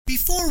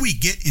Before we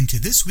get into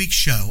this week's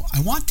show,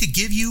 I want to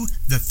give you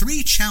the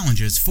 3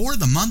 challenges for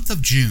the month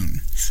of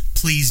June.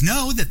 Please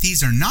know that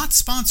these are not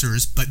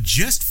sponsors, but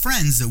just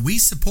friends that we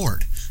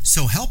support,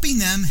 so helping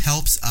them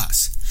helps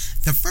us.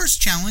 The first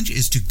challenge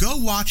is to go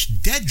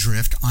watch Dead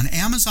Drift on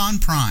Amazon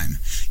Prime.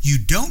 You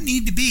don't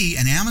need to be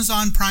an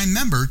Amazon Prime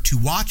member to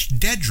watch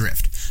Dead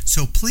Drift,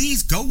 so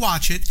please go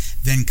watch it,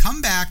 then come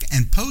back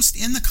and post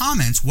in the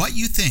comments what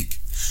you think.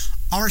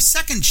 Our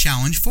second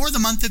challenge for the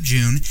month of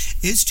June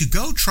is to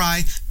go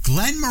try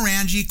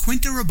Glenmorangie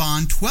Quinta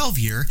Raban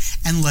 12-year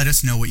and let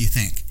us know what you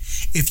think.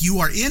 If you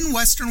are in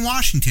Western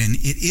Washington,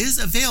 it is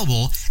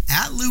available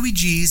at Louis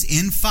G's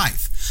in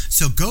Fife.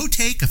 So go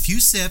take a few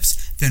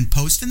sips, then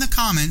post in the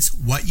comments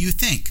what you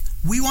think.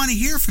 We want to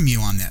hear from you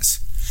on this.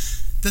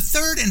 The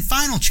third and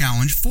final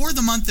challenge for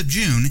the month of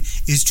June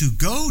is to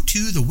go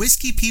to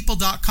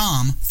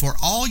thewhiskeypeople.com for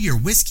all your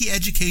whiskey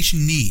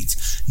education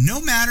needs.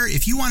 No matter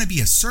if you want to be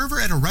a server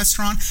at a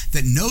restaurant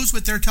that knows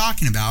what they're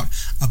talking about,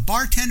 a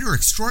bartender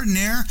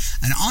extraordinaire,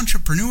 an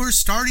entrepreneur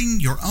starting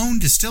your own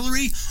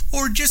distillery,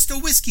 or just a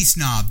whiskey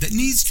snob that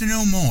needs to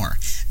know more.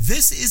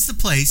 This is the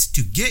place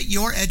to get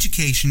your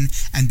education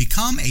and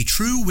become a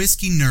true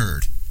whiskey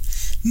nerd.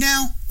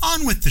 Now,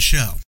 on with the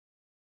show.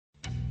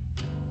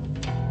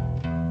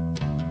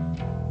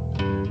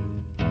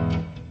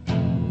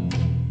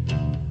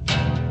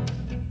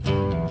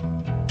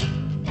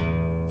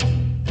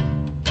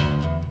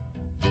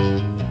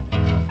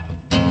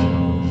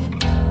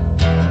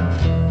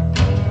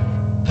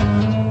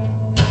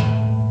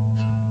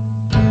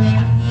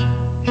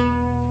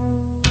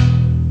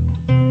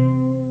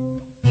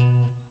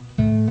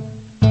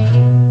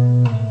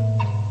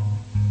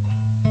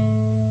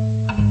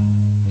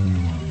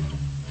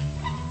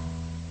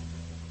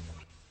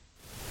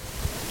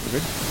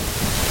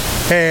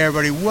 Hey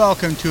everybody,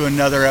 welcome to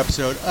another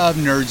episode of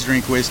Nerds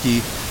Drink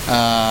Whiskey.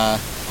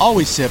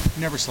 Always sip,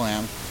 never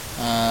slam.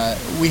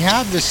 We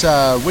have this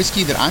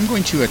whiskey that I'm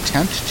going to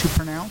attempt to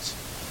pronounce.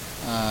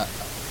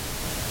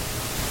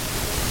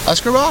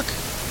 Usquebach?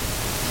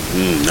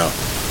 No.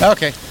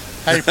 Okay,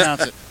 how do you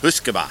pronounce it?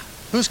 Huskebach.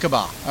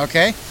 Huskebach,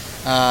 okay.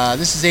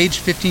 This is aged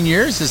 15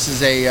 years. This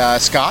is a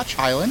Scotch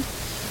Highland.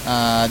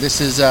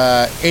 This is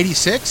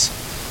 86.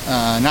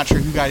 Not sure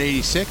who got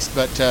 86,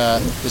 but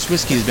this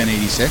whiskey has been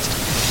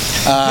 86.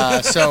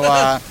 We're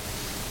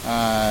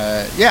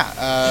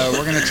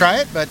going to try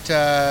it, but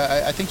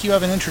I think you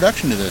have an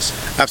introduction to this.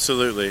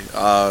 Absolutely.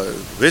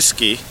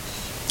 Whiskey,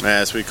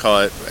 as we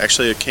call it,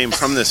 actually it came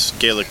from this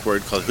Gaelic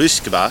word called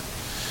huskebach,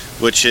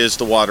 which is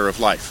the water of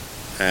life.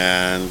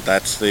 And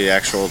that's the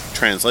actual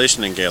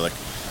translation in Gaelic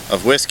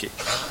of whiskey.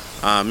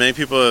 Many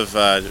people have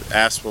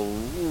asked, well,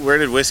 where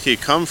did whiskey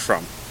come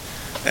from?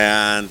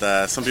 And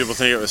some people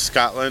think it was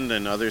Scotland,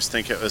 and others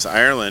think it was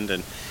Ireland.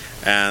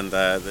 And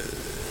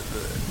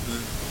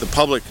the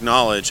public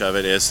knowledge of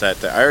it is that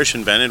the Irish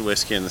invented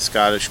whiskey and the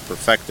Scottish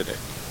perfected it.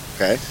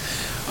 Okay,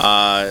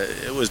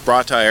 it was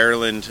brought to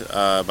Ireland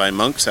by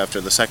monks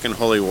after the Second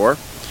Holy War.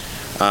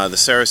 The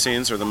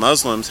Saracens, or the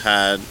Muslims,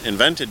 had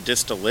invented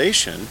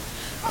distillation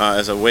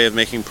as a way of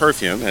making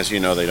perfume. As you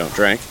know, they don't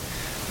drink.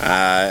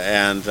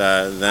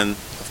 Then,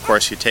 of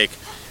course, you take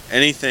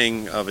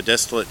anything of a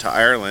distillate to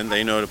Ireland,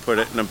 they know to put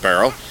it in a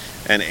barrel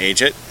and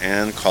age it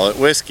and call it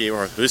whiskey,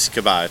 or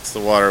huskebach. It's the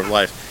water of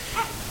life.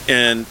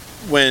 And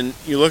when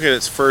you look at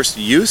its first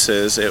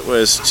uses, it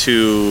was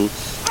to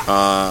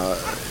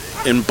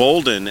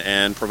embolden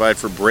and provide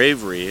for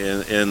bravery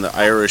in the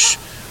Irish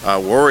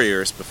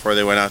warriors before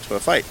they went out to a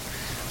fight.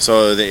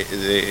 So the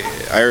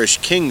Irish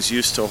kings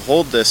used to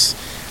hold this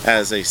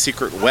as a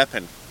secret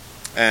weapon,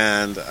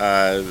 and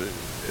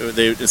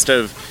they, instead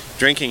of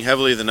drinking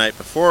heavily the night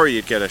before,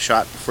 you'd get a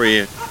shot before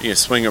you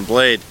swing a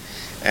blade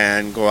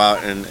and go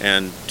out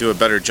and do a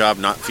better job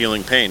not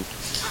feeling pain.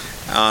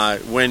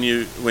 When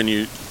you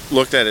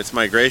looked at its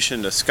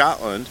migration to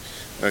Scotland,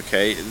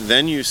 okay,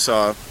 then you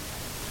saw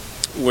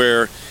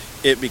where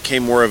it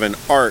became more of an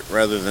art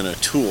rather than a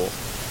tool,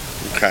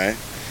 okay,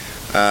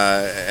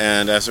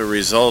 and as a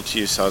result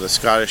you saw the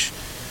Scottish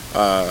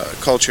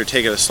culture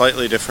take it a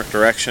slightly different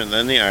direction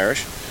than the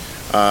Irish,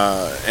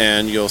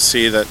 and you'll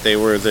see that they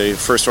were the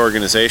first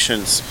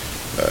organizations,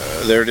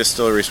 their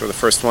distilleries were the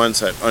first ones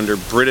that under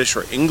British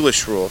or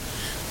English rule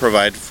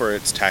provided for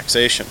its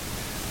taxation,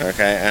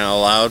 okay, and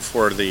allowed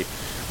for the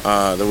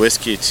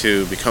whiskey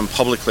to become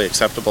publicly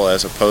acceptable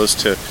as opposed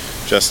to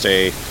just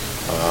a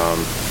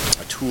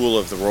tool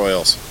of the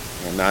royals.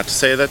 And not to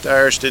say that the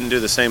Irish didn't do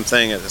the same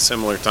thing at a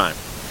similar time.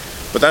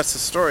 But that's the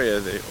story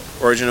of the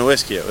origin of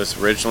whiskey. It was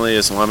originally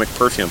Islamic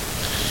perfume.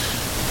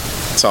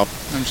 So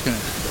I'm just going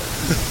to...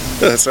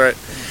 That's right.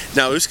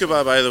 Now,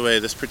 huskebach, by the way,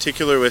 this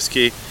particular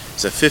whiskey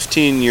is a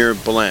 15-year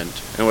blend.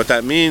 And what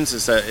that means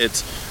is that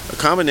it's a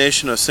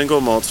combination of single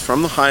malts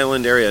from the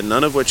Highland area,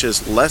 none of which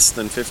is less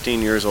than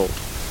 15 years old.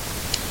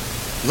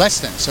 Less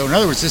than. So in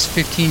other words, this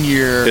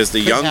 15-year is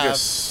the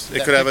youngest.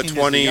 It could have a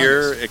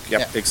 20-year. Yep,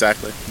 yeah.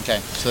 Exactly. Okay.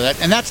 So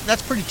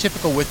that's pretty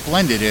typical with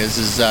blended.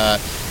 Is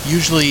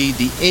usually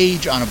the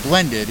age on a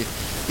blended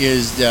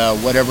is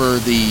whatever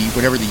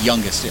the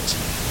youngest is.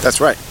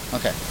 That's right.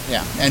 Okay.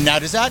 Yeah. And now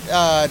does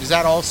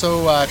that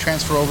also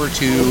transfer over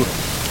to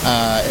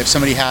if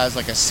somebody has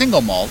like a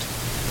single malt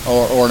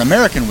or an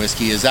American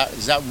whiskey? Is that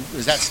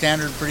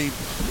standard pretty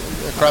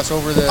across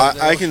over the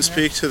I can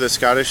speak to the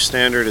Scottish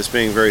standard as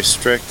being very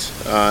strict.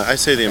 I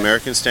say the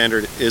American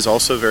standard is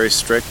also very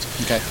strict.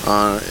 Okay.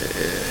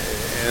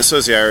 And so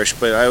is the Irish,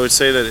 but I would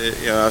say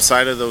that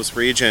outside of those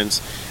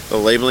regions, the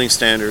labeling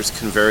standards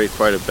can vary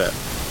quite a bit.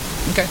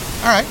 Okay.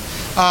 All right.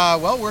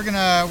 Well, we're going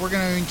to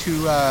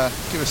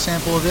give a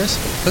sample of this.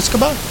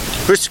 Huskaba.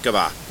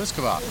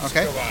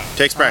 Okay.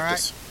 Takes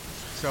practice.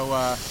 All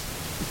right. So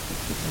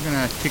we're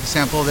going to take a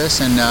sample of this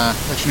and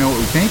let you know what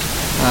we think.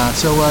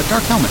 So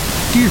Dark Helmet,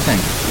 do your thing.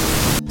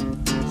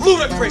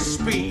 Ludicrous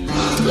speed.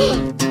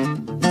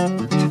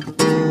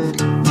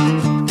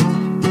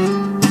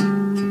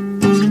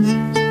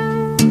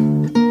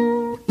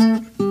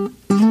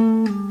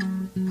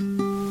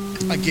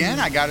 Again,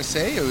 I gotta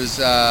say, it was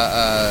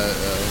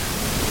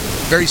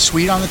very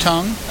sweet on the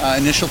tongue,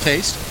 initial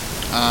taste.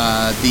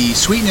 The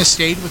sweetness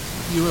stayed with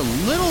you a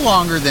little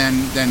longer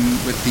than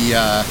with the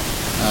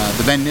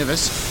Ben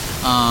Nevis.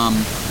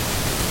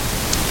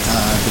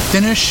 The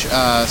finish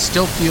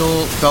still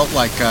felt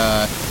like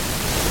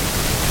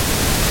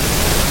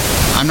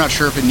I'm not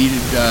sure if it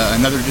needed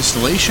another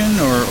distillation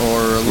or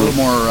a little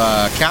more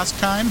cask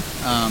time.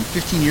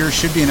 15 years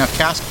should be enough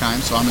cask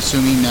time, so I'm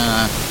assuming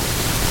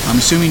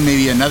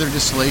maybe another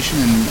distillation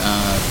and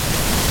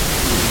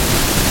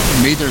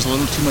maybe there's a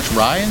little too much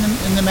rye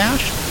in the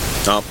mash.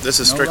 No, this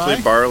is strictly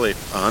rye? barley,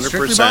 100%.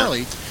 Strictly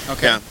barley.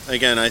 Okay. Yeah.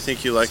 Again, I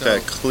think you like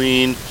that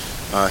clean,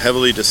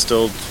 heavily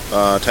distilled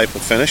type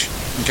of finish.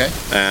 Okay.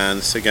 And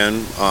this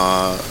again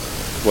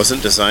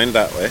wasn't designed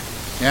that way.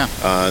 Yeah.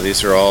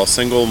 These are all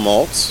single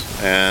malts,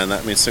 and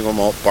that means single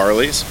malt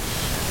barleys,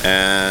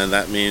 and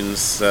that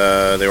means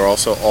they were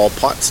also all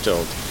pot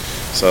stilled.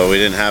 So we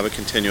didn't have a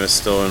continuous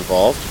still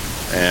involved,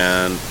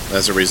 and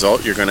as a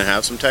result, you're going to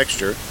have some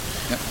texture.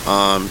 Yep.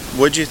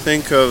 What'd you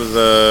think of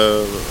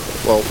the?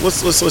 Well,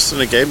 let's listen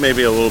to Gabe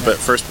maybe a little bit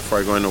first before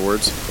I go into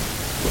words.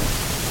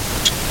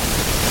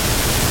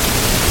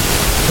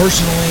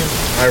 Personally,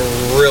 I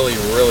really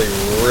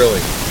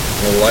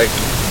like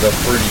the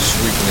fruity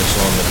sweetness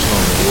on the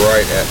tongue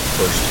right at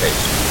first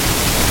taste.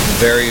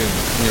 Very,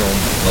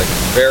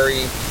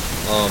 very,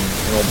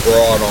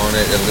 broad on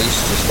it, at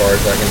least as far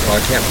as I can tell.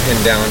 I can't pin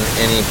down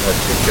any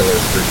particular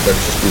fruit, but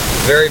it's just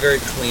very,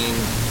 very clean,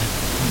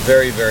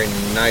 very, very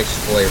nice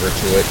flavor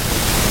to it.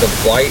 The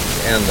bite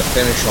and the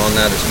finish on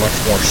that is much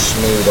more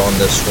smooth on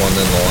this one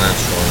than the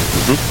last one.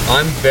 Mm-hmm.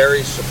 I'm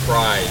very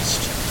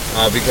surprised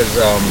because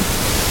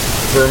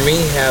for me,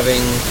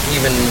 having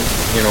even,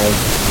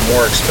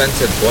 more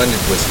expensive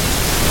blended whiskeys,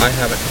 I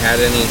haven't had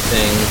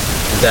anything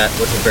that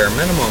with a bare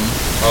minimum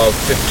of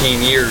 15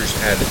 years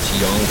at its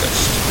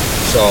youngest.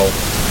 So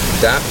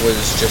that was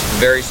just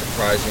very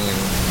surprising and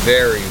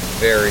very,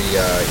 very,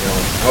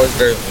 I was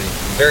very,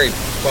 very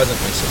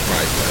pleasantly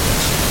surprised by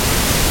this.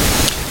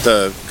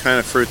 The kind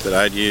of fruit that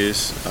I'd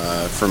use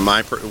for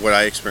what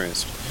I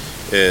experienced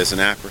is an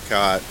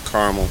apricot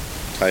caramel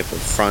type of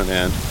front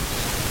end.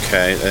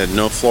 Okay,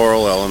 no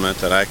floral element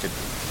that I could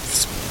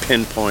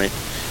pinpoint.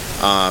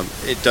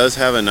 It does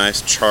have a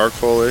nice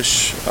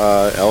charcoalish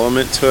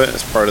element to it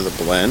as part of the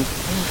blend.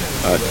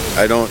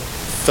 I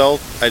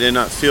did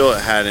not feel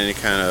it had any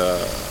kind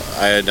of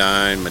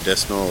iodine,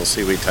 medicinal,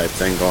 seaweed type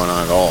thing going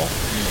on at all.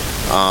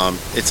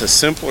 It's a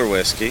simpler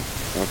whiskey,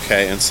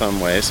 okay, in some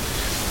ways,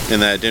 in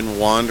that it didn't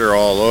wander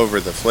all over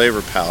the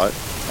flavor palette.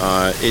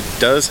 It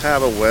does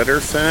have a wetter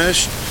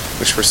finish,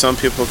 which for some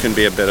people can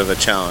be a bit of a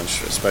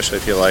challenge, especially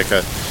if you like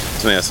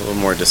something that's a little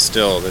more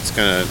distilled. It's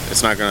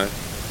not gonna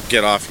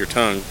get off your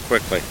tongue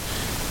quickly,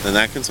 and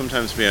that can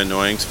sometimes be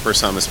annoying for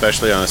some,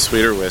 especially on a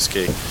sweeter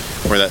whiskey,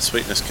 where that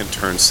sweetness can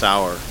turn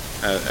sour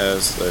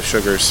as the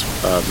sugars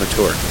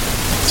mature.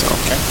 So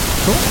okay,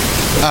 cool.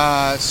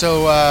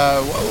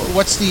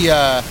 What's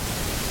the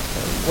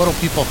what'll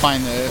people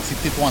find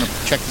if people want to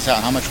check this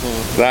out? How much will?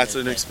 That's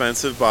an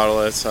expensive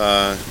bottle. It's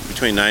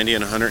between 90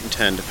 and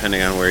 110,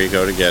 depending on where you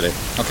go to get it.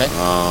 Okay.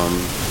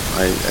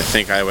 I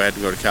think I had to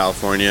go to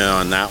California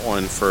on that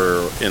one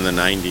in the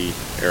 90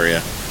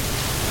 area.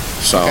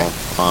 So, okay.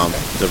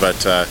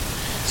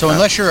 So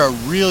unless you're a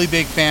really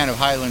big fan of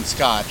Highland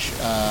Scotch,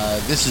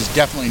 this is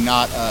definitely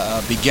not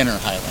a beginner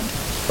Highland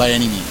by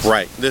any means.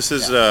 Right. This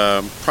is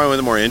probably one of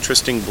the more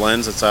interesting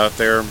blends that's out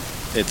there.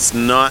 It's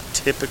not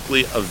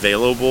typically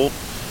available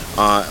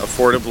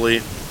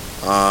affordably.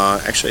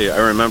 Actually, I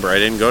remember I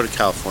didn't go to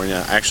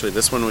California. Actually,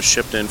 this one was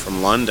shipped in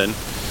from London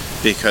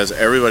because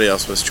everybody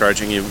else was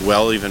charging you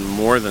even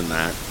more than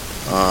that.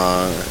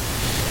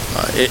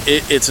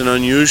 It's an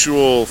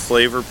unusual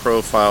flavor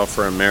profile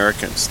for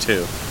Americans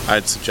too.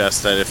 I'd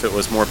suggest that if it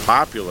was more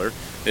popular,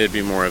 it'd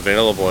be more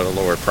available at a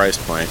lower price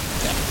point.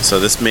 Yeah. So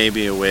this may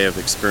be a way of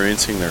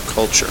experiencing their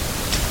culture.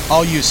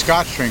 All you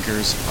Scotch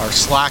drinkers are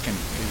slacking.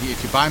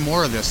 If you buy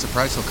more of this, the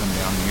price will come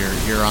down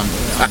here on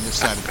this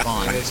side of the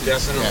pond. It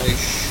definitely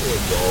should,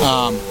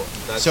 although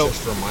that's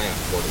just for my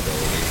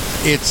affordability.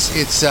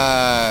 It's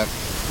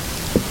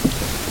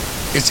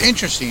it's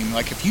interesting.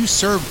 Like if you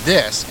served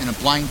this in a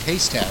blind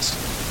taste test,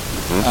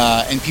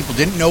 and people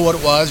didn't know what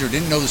it was or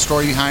didn't know the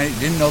story behind it,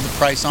 didn't know the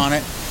price on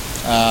it,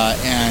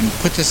 and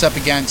put this up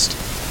against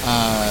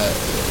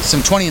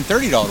some $20 and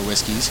 $30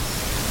 whiskeys,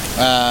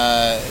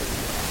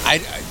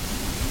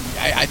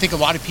 I think a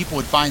lot of people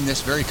would find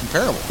this very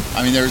comparable.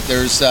 I mean,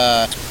 there's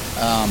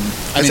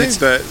I think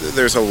that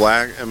there's a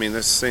lack. I mean,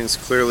 this thing's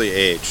clearly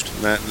aged.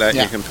 That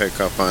you can pick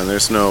up on.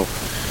 There's no,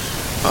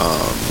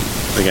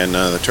 again,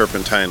 none of the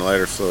turpentine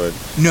lighter fluid.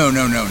 No,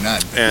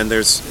 none. And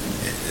there's,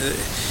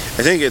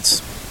 I think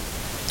it's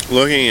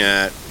looking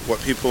at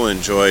what people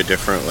enjoy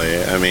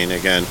differently. I mean,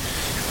 again,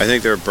 I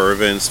think there are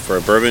bourbons for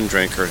a bourbon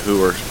drinker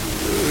who are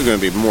going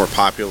to be more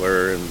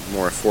popular and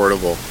more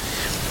affordable.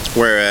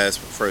 Whereas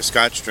for a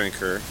Scotch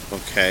drinker,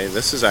 okay,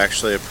 this is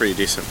actually a pretty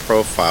decent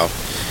profile.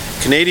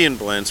 Canadian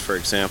blends, for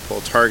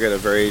example, target a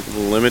very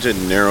limited,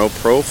 narrow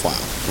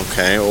profile.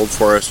 Okay, Old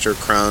Forester,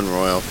 Crown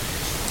Royal,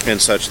 and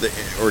such.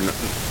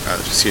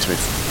 Excuse me,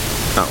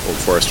 not Old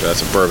Forester.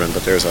 That's a bourbon,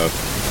 but there's a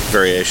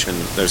variation.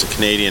 There's a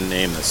Canadian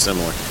name that's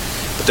similar.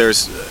 But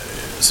there's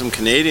some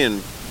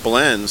Canadian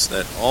blends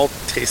that all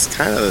taste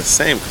kind of the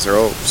same because they're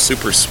all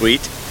super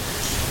sweet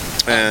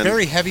and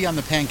very heavy on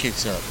the pancake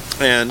syrup.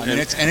 And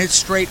it's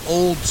straight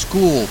old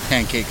school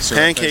pancake syrup.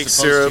 Pancake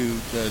syrup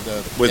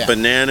with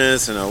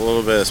bananas and a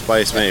little bit of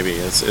spice, maybe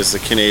is the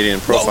Canadian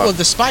profile. Well,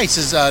 the spice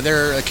is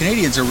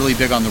Canadians are really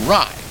big on the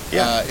rye.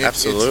 Yeah,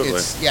 absolutely.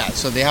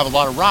 So they have a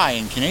lot of rye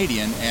in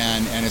Canadian,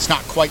 and it's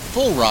not quite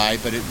full rye,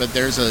 but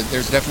there's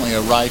definitely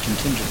a rye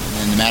contingent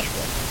in the mash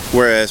bill.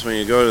 Whereas when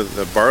you go to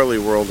the barley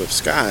world of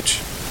Scotch,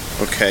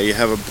 okay, you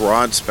have a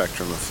broad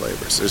spectrum of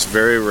flavors. There's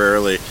very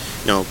rarely,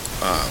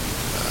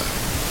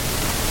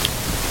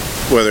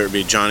 whether it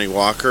be Johnny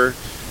Walker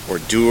or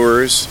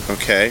Dewar's,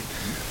 okay,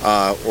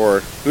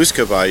 or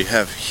Usquebaugh, you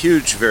have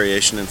huge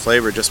variation in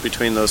flavor just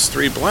between those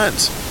three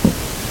blends,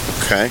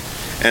 okay?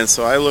 And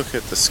so I look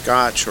at the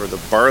Scotch or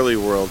the barley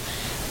world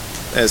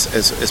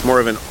as more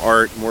of an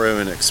art, more of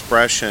an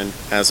expression,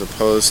 as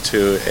opposed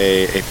to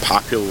a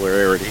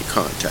popularity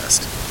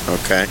contest,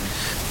 okay?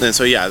 And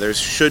so, yeah, there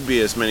should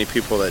be as many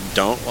people that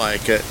don't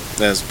like it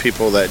as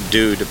people that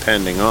do,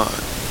 depending on.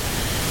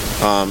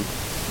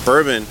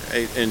 Bourbon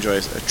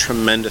enjoys a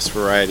tremendous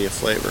variety of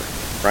flavor,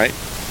 right?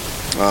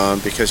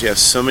 Because you have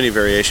so many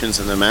variations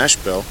in the mash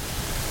bill.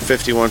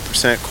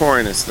 51%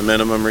 corn is the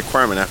minimum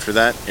requirement. After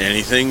that,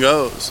 anything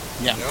goes.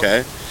 Yeah.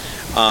 Okay.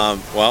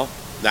 Well,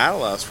 that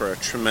allows for a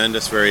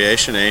tremendous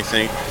variation.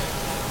 Anything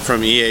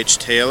from E.H.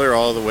 Taylor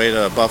all the way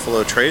to a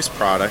Buffalo Trace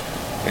product.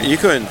 You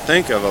couldn't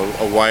think of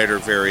a wider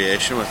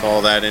variation with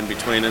all that in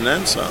between and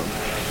then some.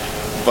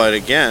 But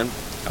again,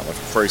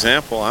 for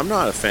example, I'm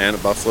not a fan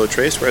of Buffalo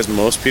Trace, whereas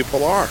most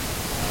people are.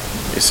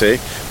 You see?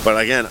 But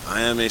again,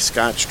 I am a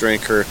Scotch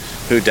drinker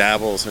who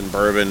dabbles in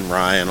bourbon,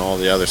 rye, and all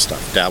the other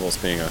stuff. Dabbles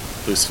being a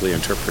loosely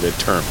interpreted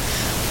term.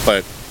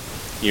 But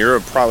you're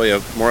probably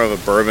more of a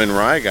bourbon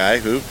rye guy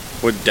who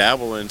would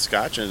dabble in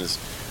Scotch and is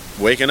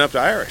waking up to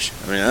Irish.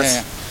 I mean,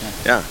 that's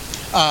yeah.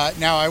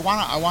 Now,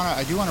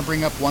 I do want to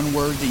bring up one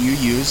word that you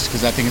used,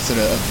 because I think it's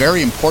a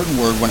very important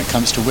word when it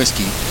comes to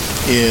whiskey.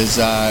 Is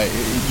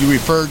you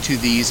referred to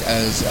these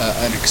as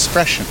an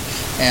expression,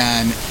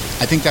 and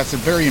I think that's a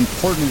very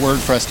important word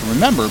for us to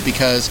remember,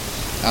 because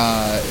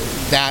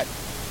that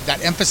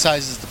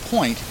emphasizes the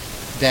point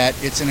that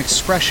it's an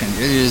expression.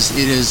 This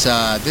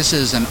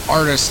is an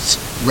artist's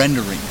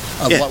rendering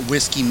of what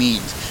whiskey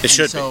means. It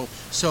should be.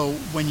 So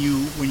when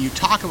you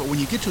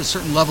get to a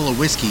certain level of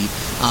whiskey,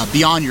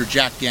 beyond your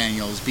Jack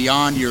Daniels,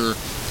 beyond your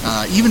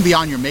even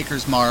beyond your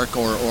Maker's Mark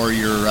or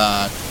your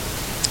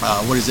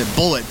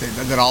Bullet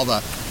that all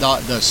the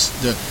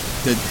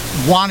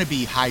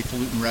wannabe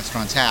highfalutin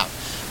restaurants have.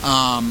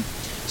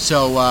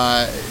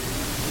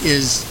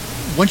 Is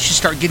once you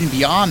start getting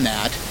beyond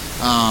that,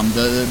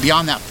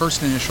 beyond that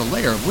first initial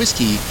layer of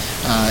whiskey,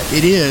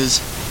 it is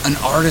an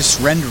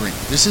artist's rendering.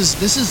 This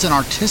is an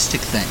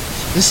artistic thing.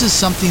 This is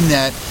something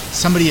that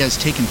somebody has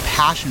taken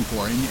passion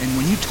for. And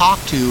when you talk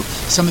to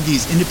some of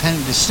these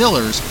independent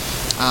distillers,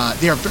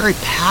 they are very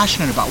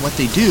passionate about what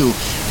they do,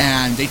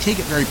 and they take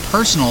it very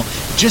personal,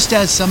 just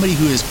as somebody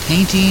who is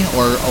painting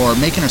or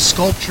making a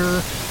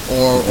sculpture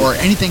or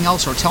anything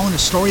else, or telling a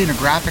story in a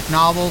graphic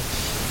novel.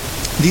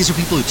 These are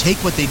people who take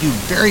what they do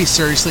very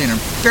seriously and are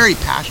very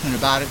passionate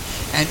about it,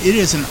 and it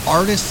is an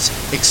artist's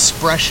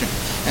expression.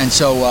 And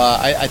so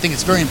I think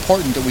it's very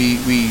important that we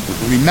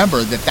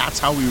remember that that's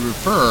how we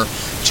refer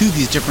to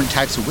these different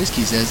types of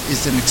whiskeys,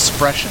 is an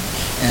expression.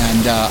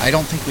 And I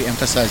don't think we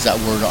emphasize that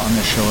word on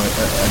this show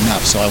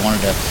enough, so I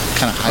wanted to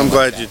kind of highlight I'm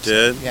glad that. you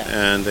did. So, yeah.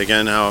 And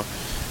again, how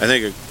I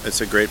think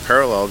it's a great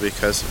parallel,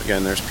 because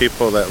again, there's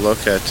people that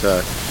look at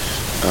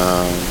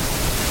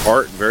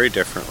art very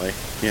differently.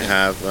 You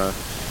have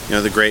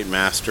the great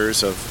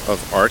masters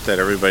of art that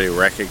everybody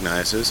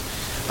recognizes.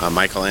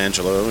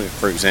 Michelangelo,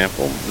 for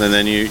example, and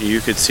then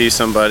you could see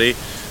somebody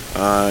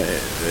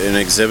an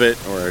exhibit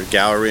or a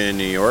gallery in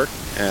New York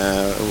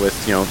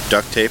with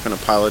duct tape and a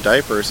pile of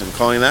diapers and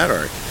calling that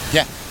art.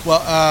 Yeah.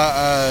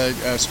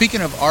 Well,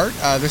 speaking of art,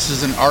 this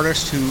is an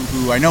artist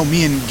who I know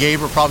me and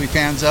Gabe are probably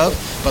fans of,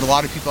 but a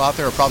lot of people out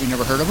there have probably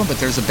never heard of him. But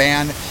there's a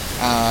band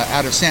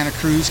out of Santa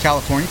Cruz,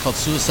 California called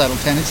Suicidal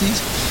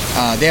Tendencies.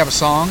 They have a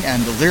song,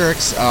 and the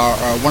lyrics are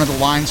one of the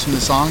lines from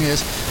the song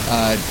is,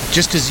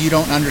 just because you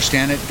don't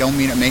understand it, don't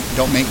mean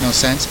don't make no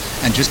sense,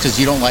 and just because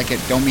you don't like it,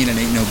 don't mean it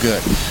ain't no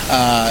good.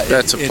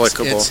 That's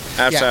applicable.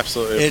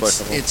 Absolutely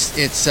applicable.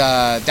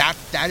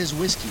 That is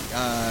whiskey.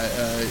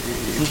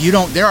 If you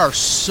don't, there are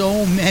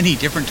so many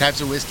different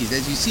types of whiskeys.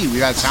 As you see,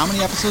 we've had how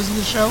many episodes of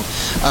the show,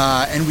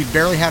 and we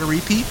barely had a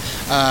repeat.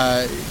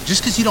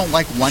 Just because you don't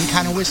like one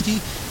kind of whiskey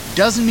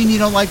doesn't mean you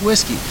don't like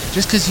whiskey.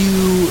 Just because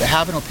you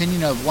have an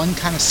opinion of one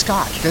kind of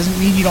scotch doesn't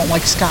mean you don't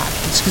like scotch.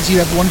 Just because you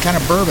have one kind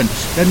of bourbon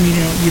doesn't mean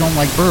you don't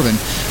like bourbon.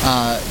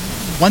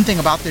 One thing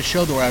about this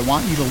show, though, I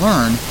want you to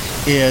learn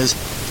is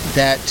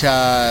that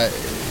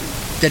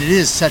it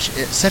is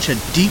such a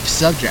deep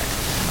subject,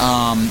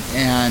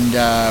 and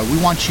we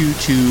want you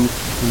to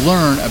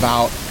learn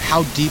about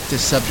how deep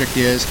this subject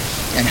is,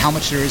 and how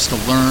much there is to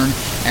learn,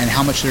 and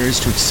how much there is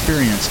to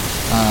experience.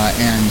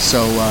 And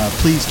so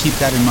please keep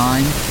that in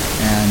mind.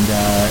 And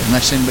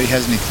unless anybody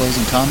has any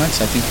closing comments,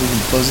 I think we can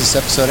close this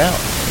episode out.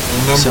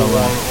 Well, number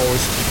one,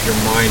 always keep your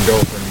mind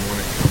open when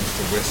it comes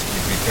to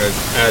whiskey, because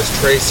as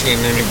Tracy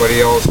and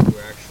anybody else who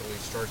actually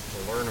starts to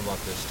learn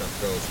about this stuff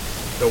goes,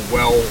 the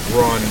well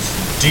runs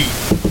deep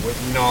with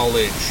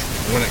knowledge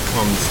when it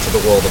comes to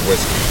the world of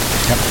whiskey.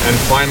 Yep. And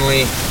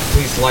finally,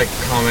 please like,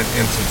 comment,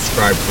 and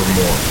subscribe for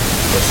more.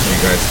 We'll see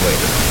you guys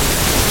later.